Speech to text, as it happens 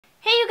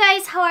Hey you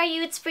guys, how are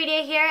you? It's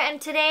Friedia here,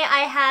 and today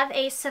I have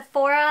a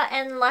Sephora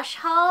and Lush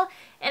haul,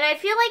 and I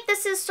feel like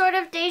this is sort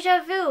of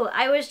deja vu.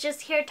 I was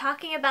just here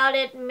talking about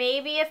it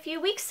maybe a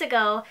few weeks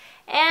ago,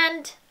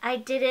 and I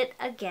did it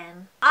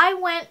again. I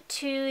went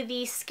to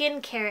the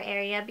skincare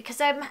area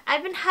because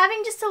I've been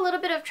having just a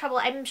little bit of trouble.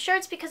 I'm sure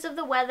it's because of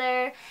the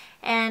weather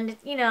and,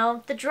 you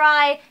know, the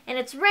dry, and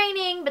it's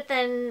raining, but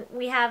then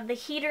we have the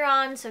heater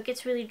on, so it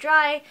gets really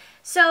dry.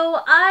 So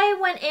I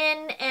went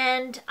in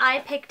and I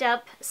picked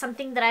up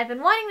something that I've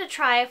been wanting to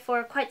try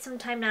for quite some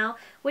time now,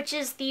 which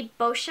is the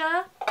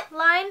boscia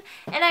line.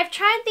 And I've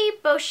tried the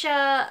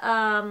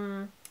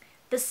boscia,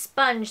 the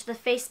sponge, the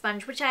face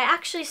sponge, which I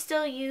actually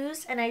still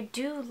use and I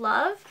do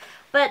love.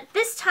 But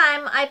this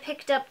time I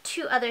picked up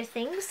two other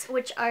things,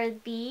 which are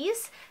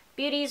these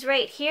beauties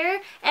right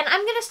here. And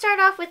I'm going to start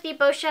off with the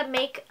boscia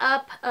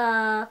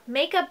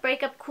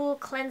Makeup-Breakup Cool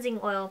Cleansing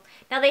Oil.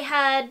 Now they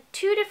had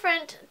two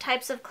different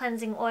types of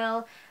cleansing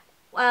oil.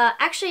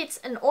 Actually it's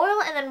an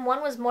oil and then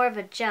one was more of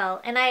a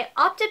gel. And I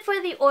opted for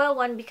the oil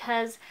one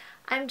because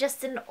I'm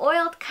just an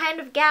oiled kind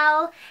of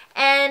gal,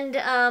 and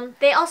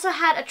they also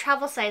had a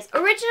travel size.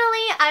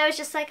 Originally, I was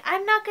just like,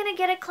 I'm not gonna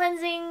get a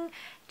cleansing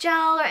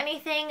gel or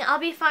anything. I'll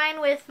be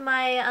fine with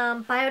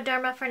my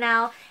Bioderma for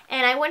now.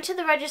 And I went to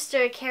the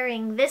register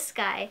carrying this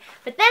guy.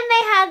 But then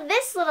they had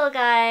this little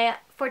guy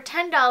for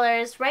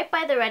 $10 right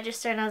by the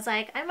register, and I was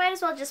like, I might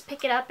as well just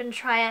pick it up and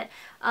try it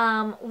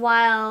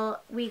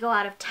while we go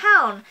out of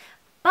town.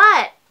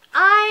 But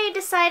I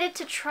decided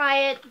to try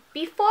it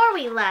before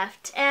we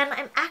left, and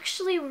I'm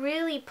actually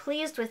really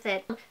pleased with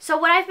it. So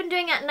what I've been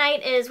doing at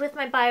night is with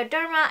my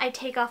Bioderma, I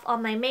take off all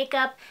my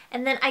makeup,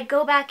 and then I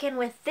go back in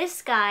with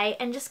this guy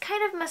and just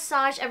kind of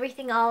massage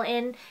everything all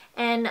in,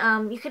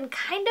 and you can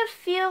kind of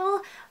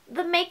feel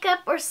the makeup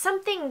or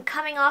something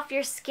coming off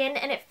your skin,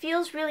 and it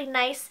feels really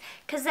nice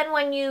because then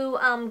when you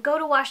go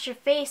to wash your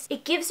face,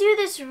 it gives you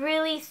this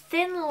really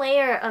thin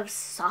layer of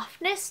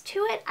softness to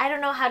it. I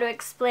don't know how to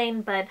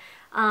explain, but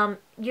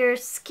your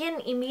skin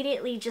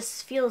immediately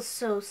just feels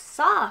so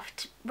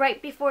soft right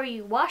before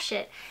you wash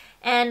it.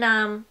 And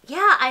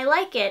yeah, I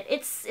like it.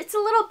 It's a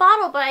little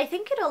bottle, but I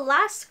think it'll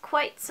last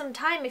quite some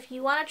time if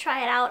you want to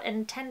try it out,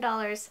 and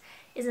 $10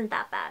 isn't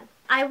that bad.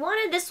 I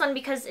wanted this one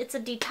because it's a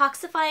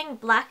detoxifying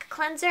black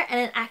cleanser, and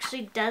it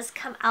actually does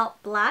come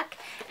out black.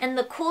 And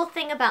the cool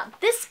thing about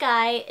this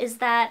guy is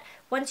that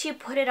once you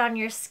put it on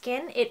your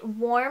skin, it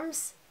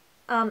warms.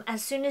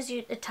 As soon as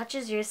it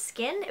touches your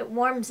skin, it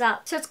warms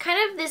up. So it's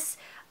kind of this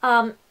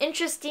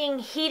interesting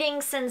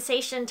heating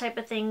sensation type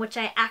of thing, which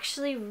I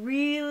actually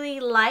really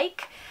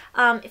like.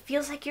 It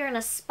feels like you're in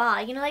a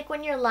spa. You know, like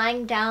when you're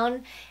lying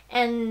down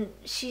and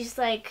she's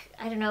like,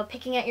 I don't know,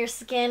 picking at your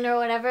skin or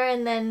whatever,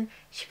 and then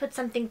she puts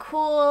something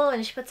cool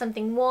and she puts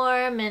something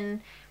warm,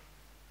 and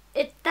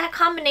that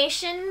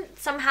combination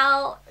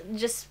somehow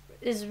just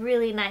is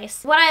really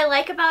nice. What I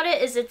like about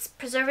it is it's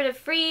preservative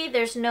free.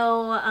 There's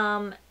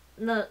no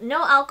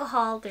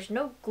alcohol, there's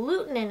no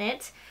gluten in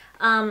it,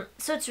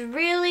 so it's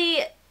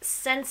really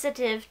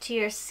sensitive to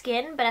your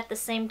skin, but at the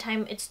same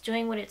time it's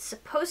doing what it's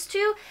supposed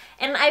to.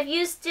 And I've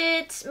used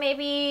it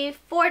maybe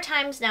 4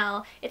 times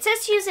now. It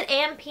says to use it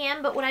AM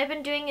PM, but what I've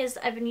been doing is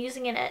I've been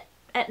using it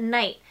at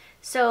night.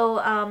 So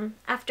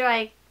after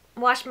I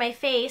wash my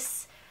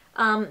face,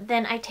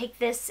 then I take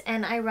this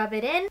and I rub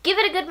it in, give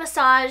it a good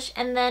massage,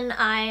 and then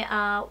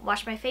I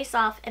wash my face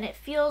off, and it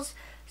feels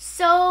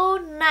so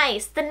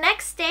nice. The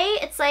next day,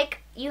 it's like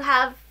you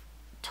have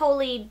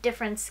totally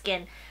different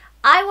skin.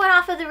 I went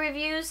off of the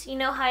reviews. You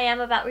know how I am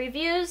about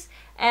reviews.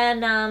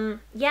 And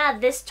yeah,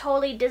 this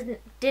totally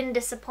didn't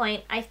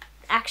disappoint. I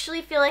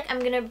actually feel like I'm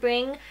going to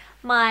bring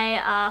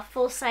my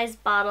full-size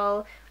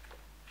bottle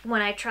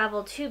when I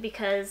travel too,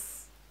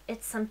 because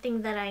it's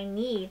something that I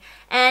need.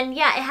 And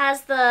yeah, it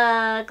has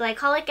the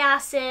glycolic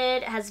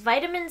acid, it has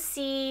vitamin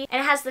C,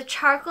 and it has the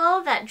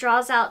charcoal that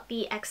draws out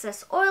the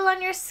excess oil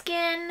on your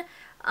skin.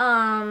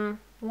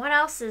 What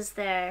else is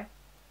there?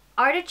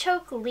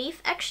 Artichoke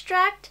leaf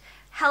extract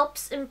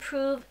helps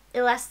improve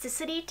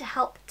elasticity to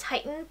help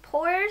tighten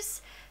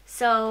pores.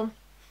 So,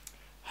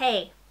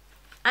 hey,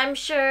 I'm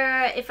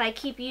sure if I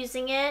keep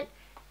using it,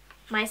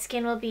 my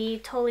skin will be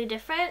totally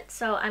different,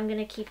 so I'm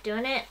gonna keep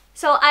doing it.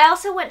 So I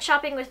also went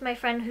shopping with my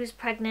friend who's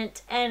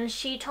pregnant, and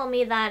she told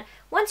me that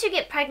once you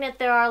get pregnant,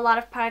 there are a lot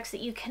of products that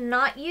you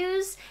cannot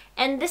use,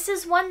 and this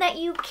is one that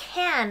you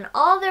can.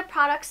 All their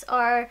products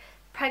are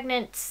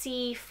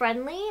pregnancy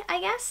friendly,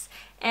 I guess.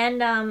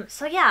 And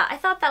so yeah, I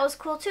thought that was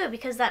cool too,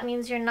 because that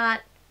means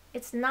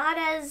it's not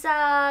as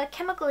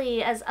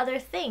chemically as other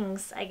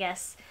things, I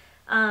guess.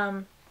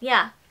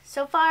 Yeah,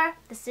 so far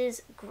this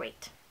is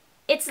great.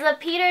 It's the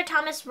Peter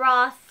Thomas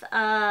Roth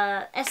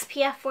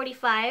SPF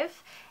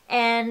 45,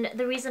 and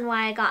the reason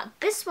why I got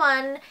this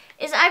one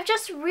is I've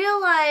just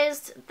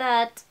realized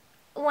that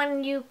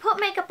when you put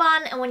makeup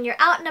on and when you're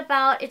out and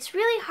about, it's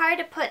really hard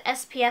to put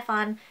SPF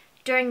on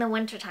during the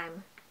winter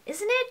time.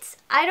 Isn't it?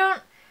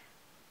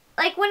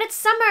 Like when it's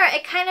summer,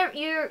 it kind of,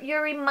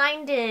 you're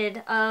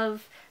reminded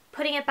of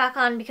putting it back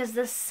on because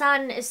the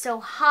sun is so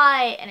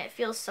high and it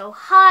feels so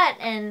hot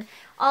and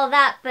all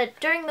that. But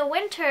during the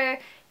winter,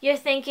 you're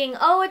thinking,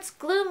 oh, it's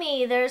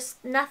gloomy, there's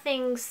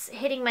nothing's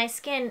hitting my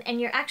skin, and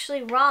you're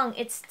actually wrong.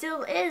 It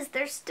still is.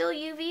 There's still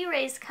UV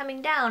rays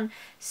coming down.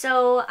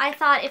 So I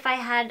thought if I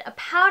had a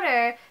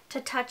powder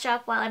to touch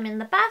up while I'm in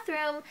the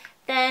bathroom,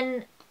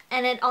 then,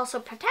 and it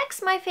also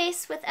protects my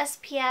face with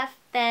SPF,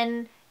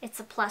 then it's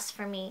a plus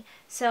for me.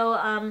 So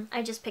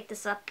I just picked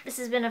this up. This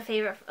has been a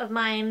favorite of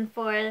mine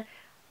for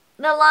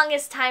the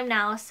longest time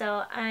now,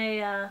 so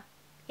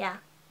yeah,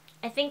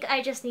 I think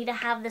I just need to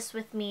have this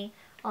with me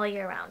all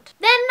year round.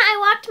 Then I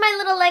walked my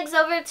little legs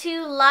over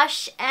to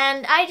Lush,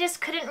 and I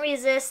just couldn't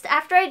resist.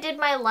 After I did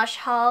my Lush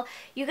haul,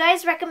 you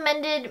guys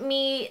recommended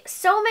me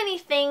so many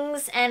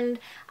things, and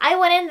I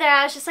went in there,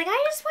 I was just like,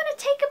 I just want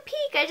to take a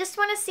peek. I just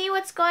want to see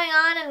what's going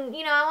on, and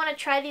you know, I want to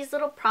try these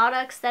little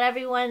products that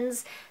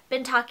everyone's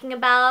been talking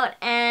about.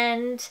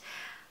 And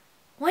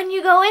when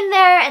you go in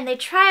there and they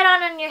try it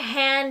on your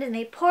hand and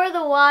they pour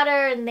the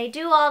water and they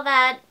do all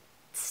that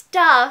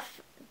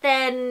stuff,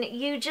 then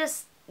you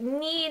just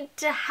need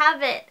to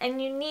have it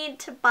and you need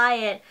to buy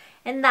it,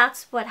 and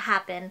that's what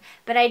happened.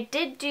 But I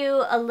did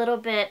do a little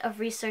bit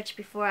of research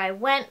before I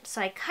went,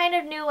 so I kind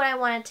of knew what I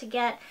wanted to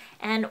get,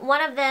 and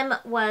one of them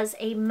was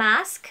a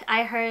mask.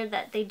 I heard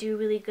that they do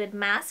really good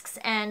masks,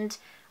 and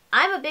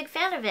I'm a big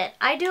fan of it.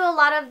 I do a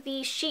lot of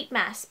the sheet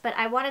masks, but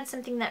I wanted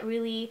something that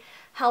really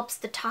helps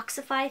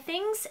detoxify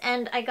things,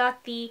 and I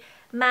got the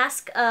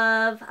mask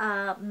of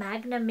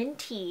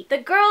MAGNAMINTY. The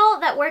girl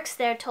that works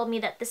there told me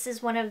that this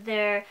is one of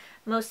their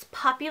most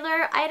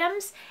popular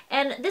items,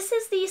 and this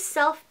is the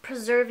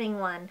self-preserving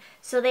one.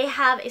 So they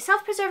have a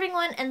self-preserving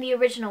one and the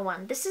original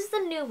one. This is the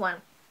new one.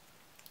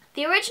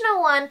 The original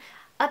one,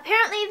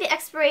 apparently the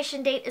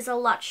expiration date is a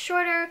lot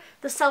shorter,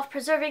 the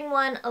self-preserving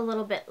one a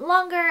little bit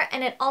longer,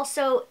 and it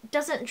also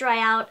doesn't dry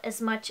out as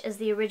much as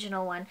the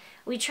original one.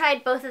 We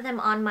tried both of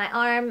them on my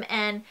arm,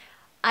 and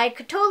I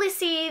could totally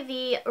see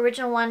the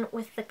original one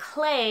with the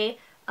clay.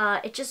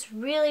 It just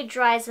really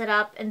dries it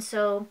up, and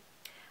so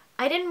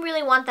I didn't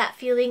really want that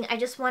feeling. I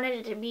just wanted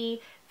it to be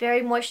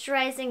very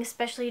moisturizing,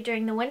 especially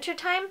during the winter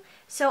time.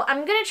 So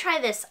I'm gonna try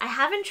this. I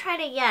haven't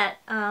tried it yet.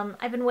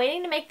 I've been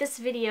waiting to make this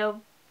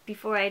video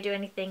before I do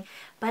anything,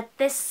 but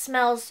this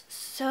smells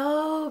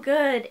so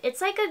good. It's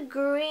like a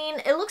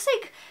green, it looks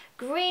like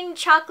green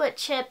chocolate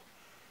chip,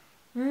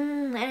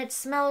 and it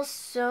smells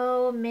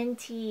so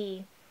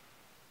minty.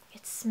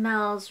 It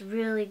smells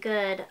really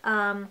good.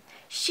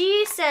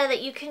 She said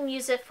that you can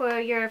use it for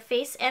your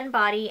face and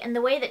body, and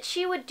the way that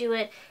she would do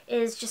it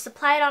is just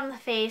apply it on the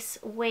face,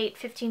 wait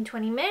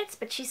 15-20 minutes,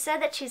 but she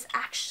said that she's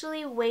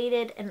actually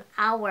waited an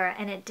hour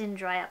and it didn't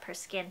dry up her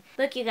skin.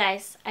 Look, you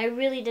guys, I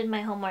really did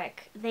my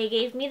homework. They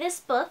gave me this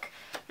book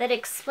that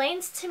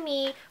explains to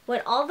me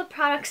what all the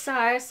products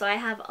are, so I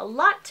have a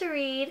lot to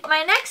read.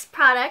 My next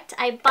product,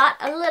 I bought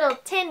a little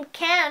tin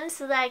can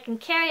so that I can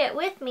carry it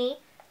with me.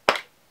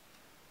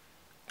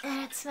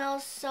 And it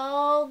smells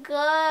so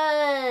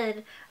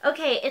good.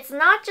 Okay, it's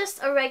not just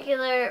a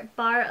regular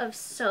bar of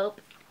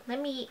soap.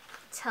 Let me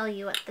tell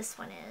you what this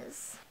one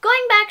is.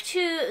 Going back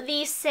to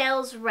the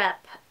sales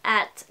rep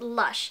at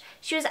Lush,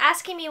 she was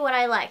asking me what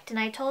I liked, and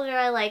I told her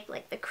I like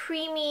the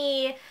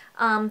creamy,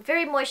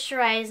 very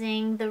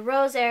moisturizing, the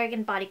Rose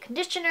Arrogant Body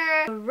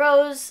Conditioner, the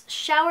Rose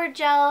Shower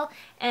Gel,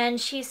 and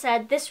she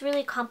said this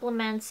really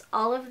complements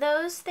all of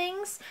those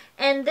things.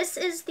 And this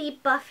is the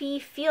Buffy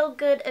Feel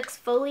Good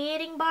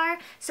Exfoliating Bar.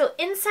 So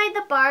inside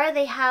the bar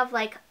they have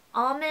like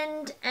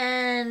almond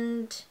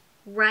and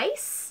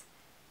rice.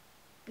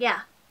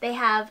 Yeah, they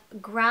have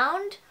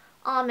ground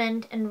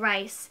almond and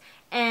rice,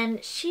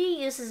 and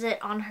she uses it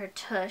on her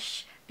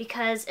tush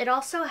because it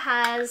also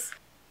has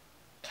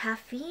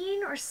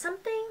caffeine or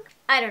something?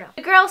 I don't know.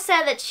 The girl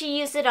said that she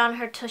used it on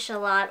her tush a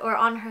lot, or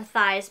on her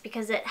thighs,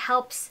 because it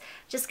helps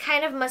just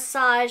kind of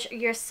massage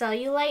your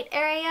cellulite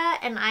area,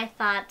 and I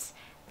thought,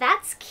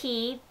 that's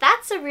key.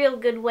 That's a real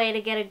good way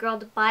to get a girl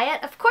to buy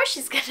it. Of course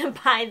she's gonna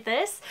buy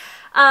this.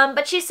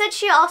 But she said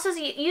she also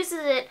uses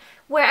it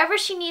wherever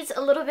she needs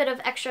a little bit of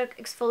extra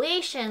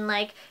exfoliation,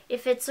 like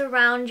if it's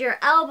around your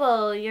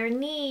elbow, your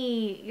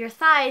knee, your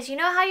thighs. You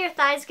know how your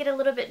thighs get a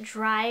little bit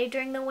dry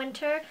during the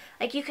winter?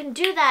 Like, you can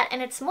do that,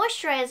 and it's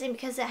moisturizing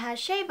because it has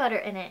shea butter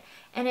in it,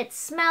 and it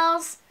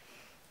smells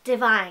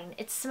divine.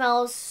 It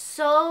smells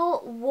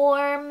so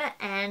warm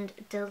and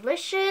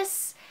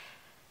delicious.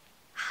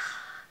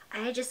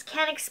 I just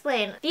can't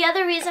explain. The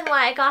other reason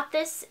why I got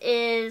this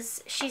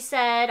is she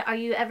said, are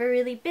you ever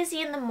really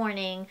busy in the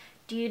morning?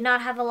 Do you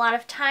not have a lot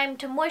of time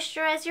to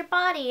moisturize your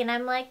body? And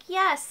I'm like,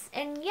 yes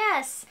and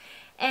yes.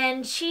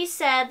 And she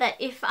said that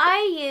if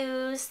I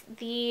use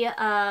the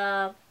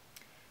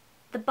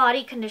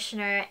body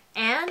conditioner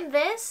and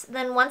this,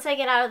 then once I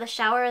get out of the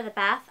shower or the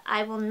bath,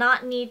 I will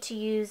not need to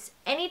use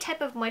any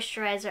type of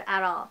moisturizer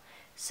at all.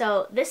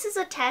 So this is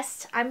a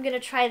test. I'm gonna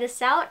try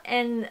this out,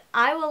 and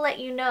I will let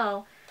you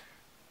know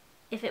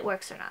if it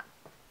works or not.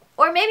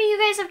 Or maybe you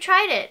guys have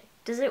tried it.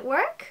 Does it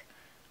work?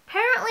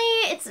 Apparently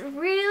it's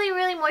really,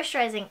 really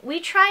moisturizing. We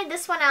tried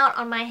this one out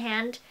on my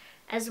hand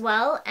as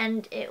well,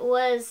 and it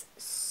was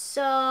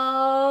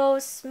so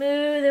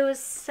smooth. It was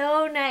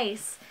so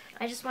nice.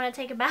 I just want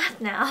to take a bath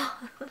now.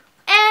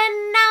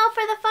 And now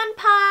for the fun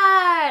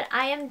part!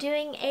 I am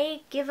doing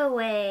a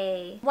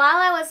giveaway. While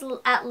I was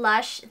at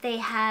Lush, they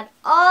had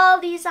all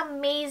these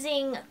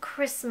amazing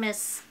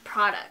Christmas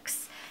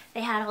products.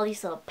 They had all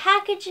these little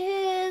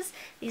packages,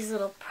 these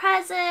little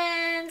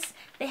presents.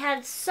 They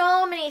had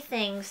so many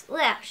things.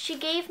 Yeah, she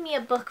gave me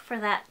a book for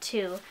that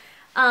too.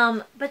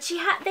 But they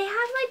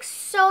had like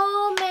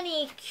so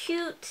many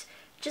cute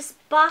just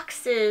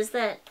boxes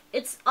that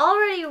it's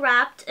already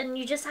wrapped and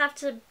you just have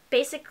to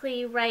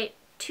basically write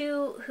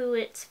to who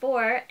it's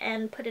for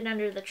and put it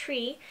under the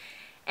tree.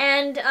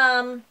 And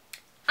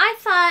I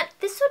thought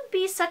this would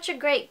be such a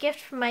great gift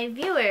for my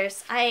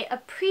viewers. I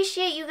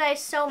appreciate you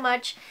guys so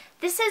much.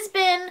 This has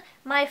been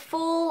my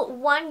full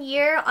 1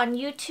 year on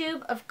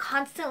YouTube of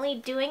constantly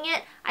doing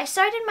it. I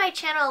started my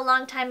channel a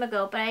long time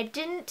ago, but I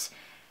didn't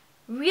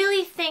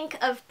really think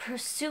of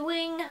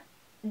pursuing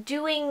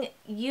doing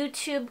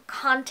YouTube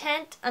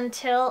content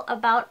until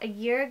about a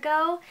year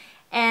ago.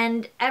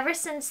 And ever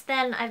since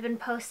then, I've been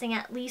posting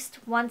at least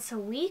once a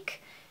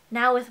week.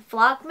 Now with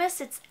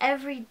VLOGMAS, it's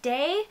every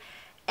day.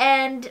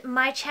 And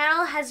my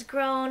channel has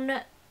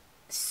grown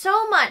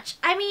so much.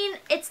 I mean,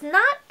 it's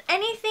not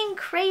anything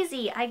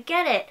crazy, I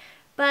get it.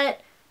 But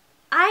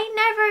I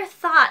never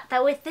thought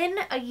that within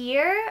a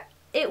year,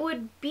 it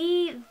would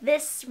be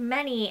this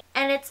many.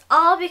 And it's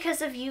all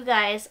because of you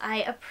guys.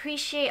 I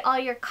appreciate all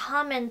your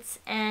comments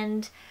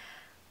and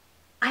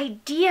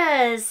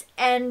ideas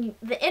and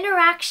the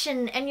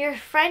interaction and your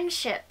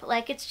friendship.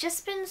 Like, it's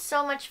just been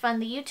so much fun.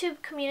 The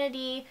YouTube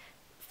community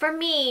for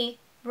me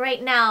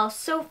right now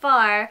so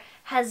far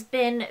has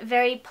been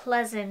very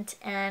pleasant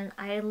and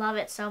I love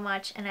it so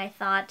much, and I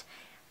thought,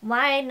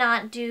 why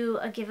not do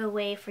a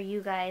giveaway for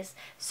you guys?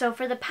 So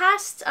for the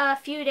past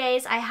few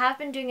days, I have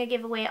been doing a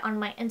giveaway on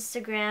my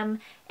Instagram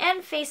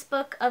and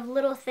Facebook of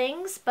little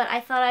things, but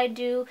I thought I'd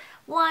do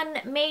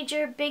one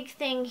major big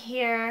thing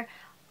here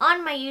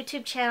on my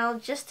YouTube channel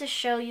just to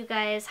show you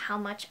guys how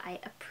much I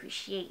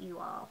appreciate you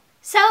all.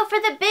 So for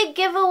the big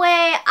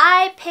giveaway,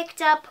 I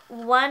picked up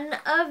one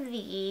of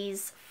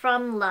these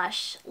from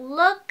Lush.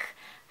 Look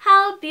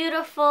how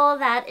beautiful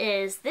that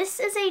is. This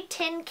is a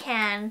tin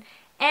can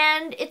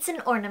and it's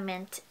an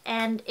ornament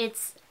and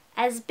it's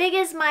as big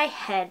as my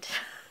head.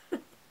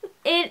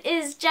 It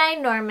is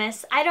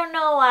ginormous. I don't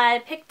know why I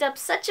picked up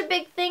such a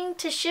big thing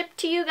to ship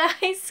to you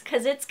guys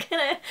because it's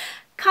gonna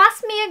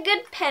cost me a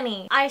good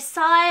penny. I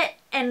saw it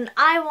and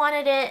I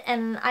wanted it,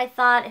 and I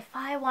thought if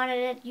I wanted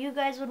it, you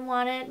guys would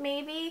want it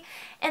maybe.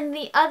 And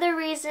the other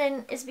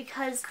reason is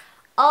because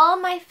all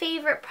my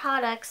favorite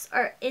products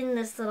are in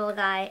this little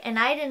guy, and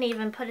I didn't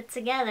even put it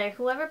together.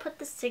 Whoever put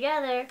this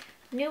together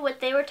knew what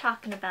they were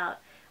talking about.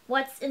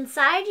 What's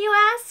inside, you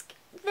ask?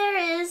 There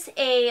is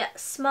a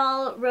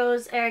small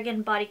Rose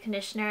Argan body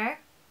conditioner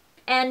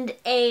and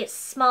a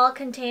small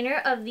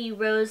container of the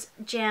Rose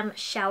Jam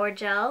shower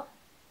gel.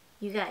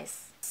 You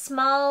guys,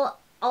 small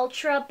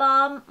Ultra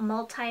Balm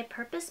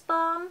multi-purpose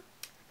balm.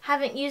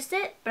 Haven't used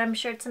it, but I'm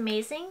sure it's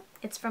amazing.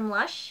 It's from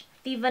Lush.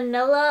 The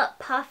Vanilla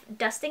Puff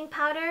dusting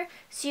powder,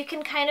 so you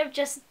can kind of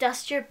just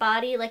dust your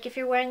body, like if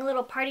you're wearing a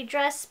little party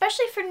dress,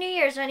 especially for New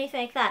Year's or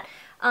anything like that,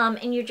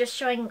 and you're just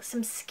showing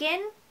some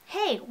skin.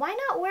 Hey, why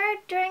not wear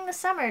it during the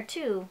summer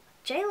too?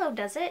 J-Lo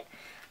does it.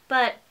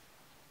 But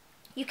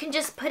you can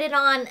just put it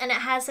on and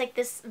it has like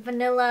this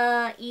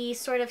vanilla-y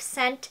sort of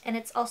scent, and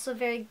it's also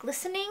very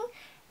glistening,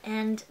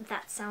 and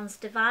that sounds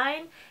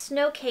divine.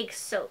 Snow cake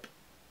soap.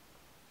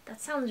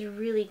 That sounds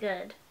really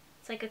good.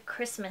 It's like a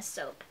Christmas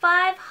soap.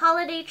 5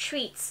 holiday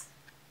treats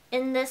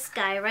in this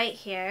guy right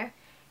here,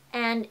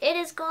 and it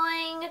is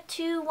going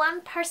to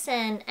one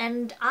person,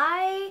 and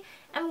I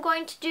am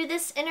going to do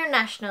this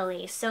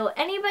internationally. So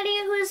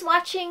anybody who is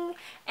watching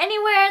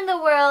anywhere in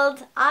the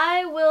world,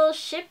 I will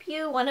ship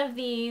you one of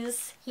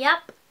these.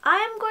 Yep, I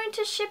am going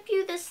to ship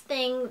you this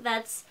thing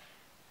that's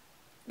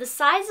the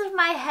size of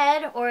my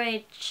head or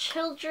a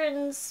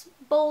children's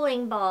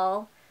bowling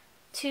ball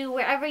to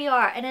wherever you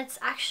are, and it's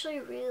actually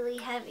really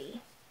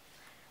heavy.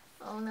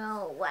 Oh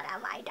no, what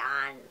have I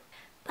done?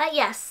 But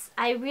yes,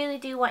 I really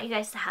do want you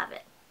guys to have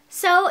it.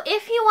 So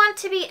if you want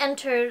to be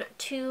entered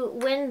to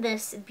win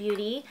this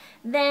beauty,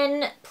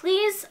 then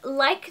please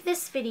like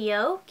this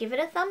video, give it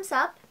a thumbs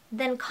up,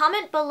 then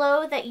comment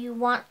below that you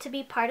want to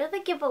be part of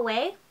the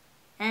giveaway,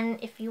 and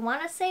if you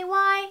want to say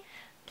why,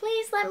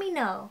 please let me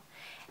know.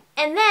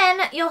 And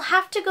then you'll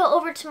have to go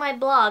over to my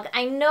blog.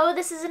 I know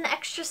this is an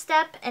extra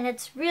step and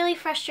it's really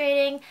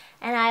frustrating,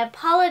 and I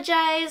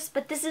apologize,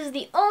 but this is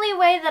the only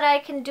way that I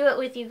can do it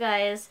with you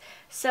guys.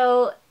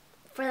 So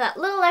for that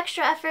little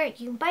extra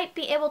effort, you might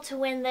be able to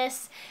win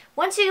this.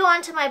 Once you go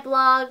onto my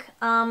blog,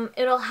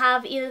 it'll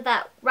have either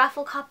that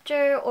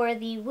Rafflecopter or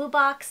the Woo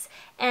Box,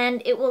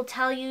 and it will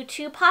tell you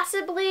to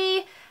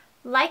possibly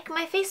like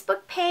my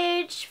Facebook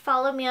page,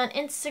 follow me on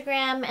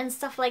Instagram and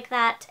stuff like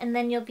that, and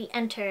then you'll be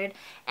entered.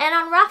 And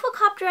on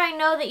Rafflecopter, I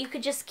know that you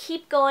could just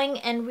keep going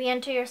and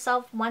re-enter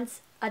yourself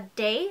once a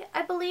day,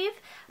 I believe.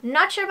 I'm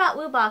not sure about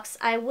Woo Box.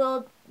 I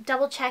will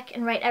double check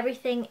and write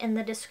everything in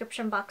the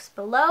description box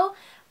below.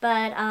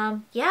 But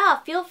yeah,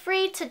 feel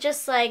free to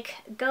just like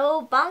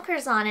go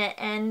bonkers on it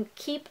and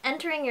keep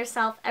entering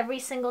yourself every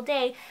single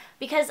day,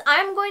 because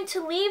I'm going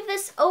to leave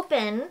this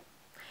open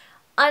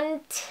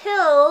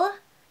until,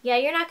 yeah,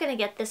 you're not going to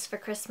get this for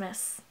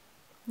Christmas.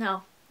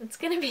 No, it's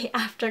going to be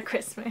after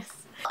Christmas.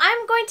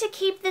 I'm going to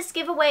keep this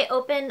giveaway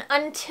open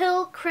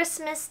until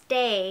Christmas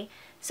Day.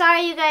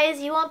 Sorry you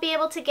guys, you won't be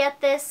able to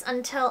get this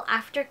until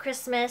after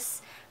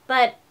Christmas.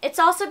 But it's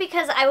also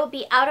because I will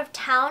be out of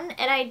town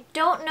and I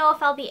don't know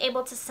if I'll be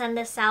able to send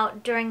this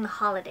out during the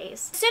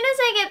holidays. As soon as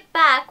I get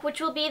back,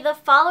 which will be the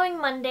following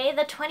Monday,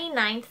 the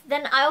 29th,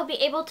 then I will be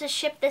able to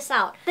ship this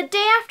out. The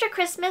day after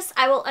Christmas,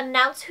 I will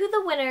announce who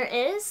the winner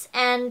is,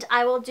 and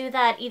I will do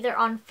that either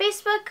on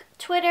Facebook,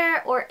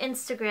 Twitter, or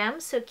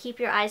Instagram, so keep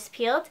your eyes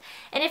peeled.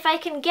 And if I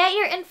can get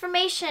your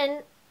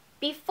information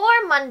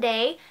before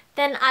Monday,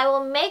 then I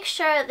will make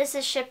sure this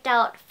is shipped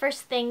out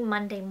first thing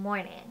Monday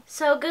morning.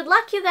 So good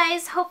luck, you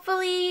guys.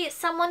 Hopefully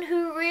someone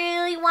who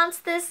really wants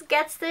this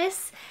gets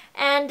this.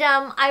 And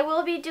I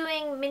will be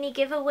doing mini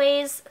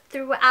giveaways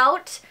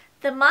throughout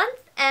the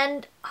month,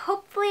 and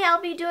hopefully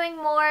I'll be doing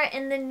more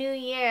in the new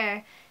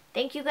year.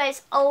 Thank you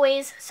guys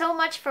always so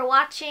much for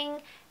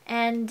watching,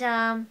 and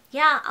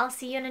yeah, I'll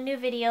see you in a new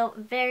video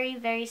very,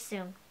 very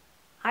soon.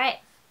 Alright,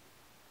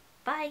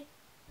 bye!